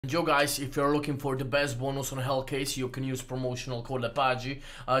Yo guys, if you're looking for the best bonus on Hellcase, you can use promotional code lepajee.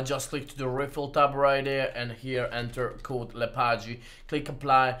 Just click to the refill tab right there and here enter code lepajee. Click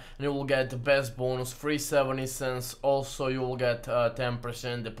apply and you will get the best bonus, free 70 cents. Also you will get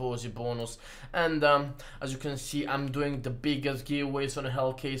 10% deposit bonus. And as you can see, I'm doing the biggest giveaways on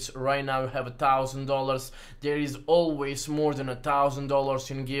Hellcase. Right now you have $1,000. There is always more than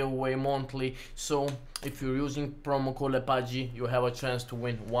 $1,000 in giveaway monthly. So if you're using promo code lepajee, you have a chance to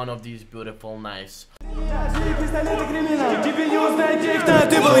win one of these beautiful knives.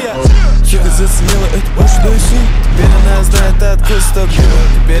 Тихо заценила эту пошлую суть. Теперь она знает, откуда стоп.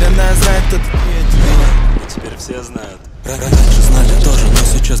 Теперь она знает, кто ты. Теперь все знают. Раньше знали тоже, но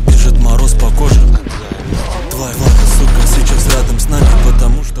сейчас бежит мороз по коже. Твоя влага, сука, сейчас рядом с нами,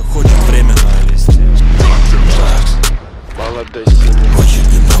 потому что хочет время. Очень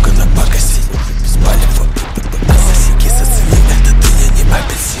немного напакостить. Спали в асасики, зацени, это дыня, не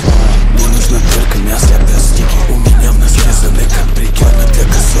апельсин. Мне нужно только мясо, без стики. У меня в нас резаны камбрики. Ладно, для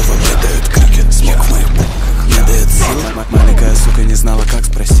косого мне дают крикет. Смог в моих буквах, мне дает силы. Маленькая сука не знала, как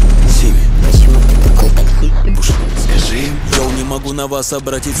спросить. Сими, почему ты такой подхитный? Скажи им. Я не могу на вас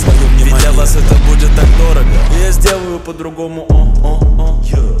обратить свое внимание, ведь для вас это будет так дорого. Я сделаю по-другому,